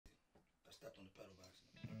stepped on the pedal by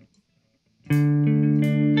accident.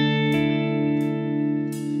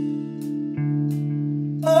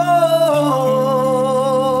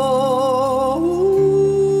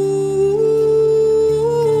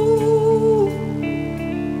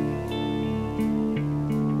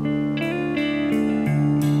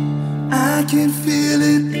 I can feel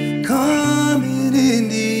it coming in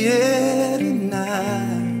the air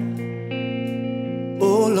tonight.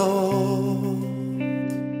 Oh Lord,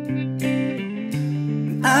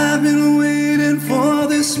 I've been waiting for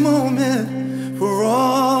this moment for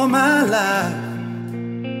all my life.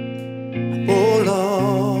 Oh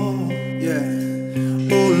Lord, yeah,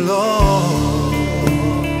 oh Lord,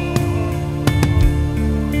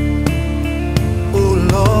 oh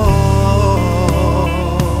Lord.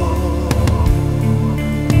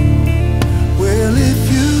 Well, if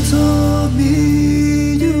you told me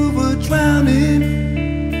you were drowning,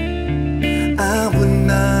 I would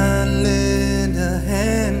not lend a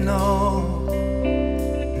hand, no.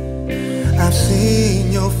 I've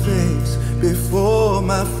seen your face before,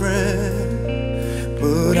 my friend,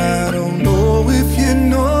 but I don't know if you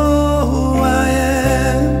know who I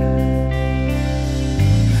am.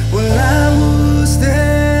 Well, I was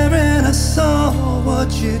there and I saw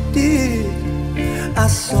what you did. I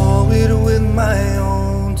saw it with my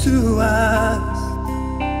own two eyes.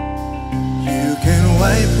 You can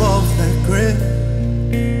wipe off that grin.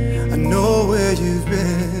 I know where you've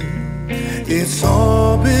been. It's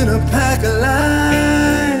all been a pack of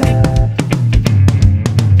lies.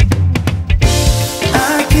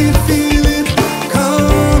 I can feel it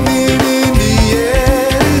coming in the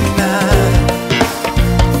air tonight.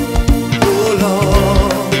 Oh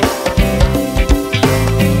Lord,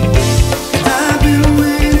 I've been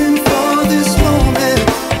waiting for this moment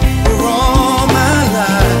for all my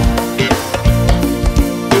life.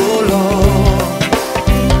 Oh Lord,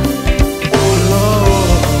 oh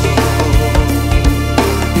Lord,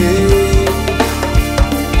 yeah.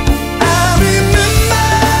 I remember,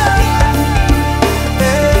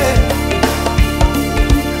 yeah,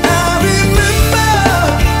 I remember,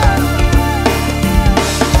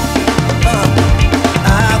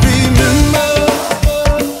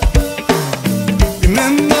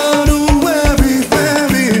 remember the very,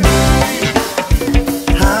 very.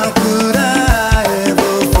 How could I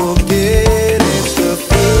ever forget? It's the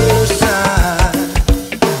first time,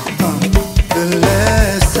 the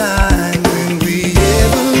last time when we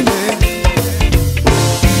ever met.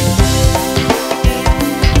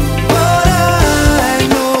 But I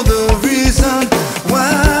know the reason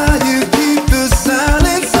why you keep the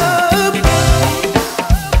silence up.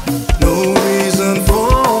 No reason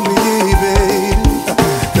for me, babe,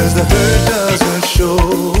 'cause the hurt doesn't show,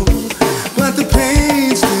 but the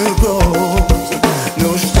pain still grows. No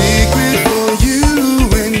secret for you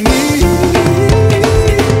and me.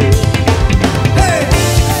 Hey,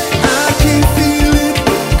 I can feel it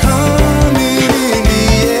coming in the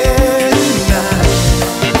air tonight.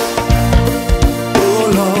 Oh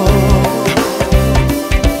Lord,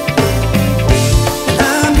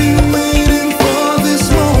 I've been waiting for this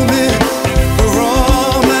moment for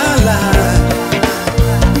all my life.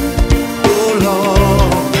 Oh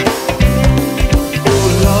Lord, oh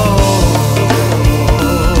Lord,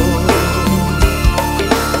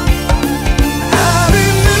 I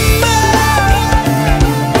remember,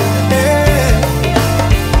 yeah,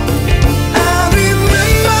 I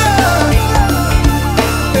remember,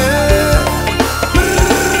 yeah,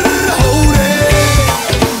 hold it.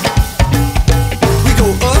 We go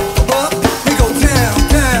up, up, we go down,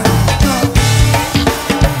 down,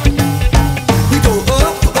 we go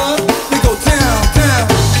up, we go down, down,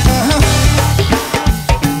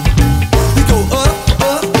 we go up,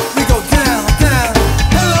 we go down, down,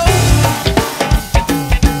 hello,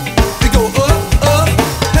 we go up,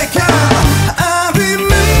 hey cow, I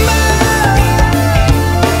remember,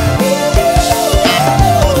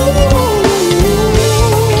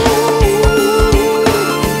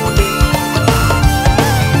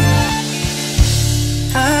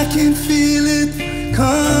 I can feel it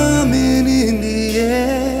coming in the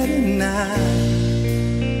air tonight.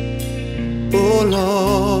 Oh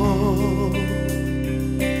Lord,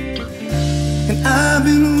 and I've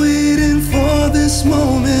been waiting for this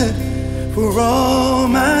moment for all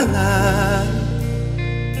my life.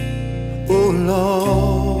 Oh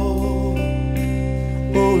Lord,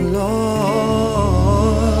 oh Lord.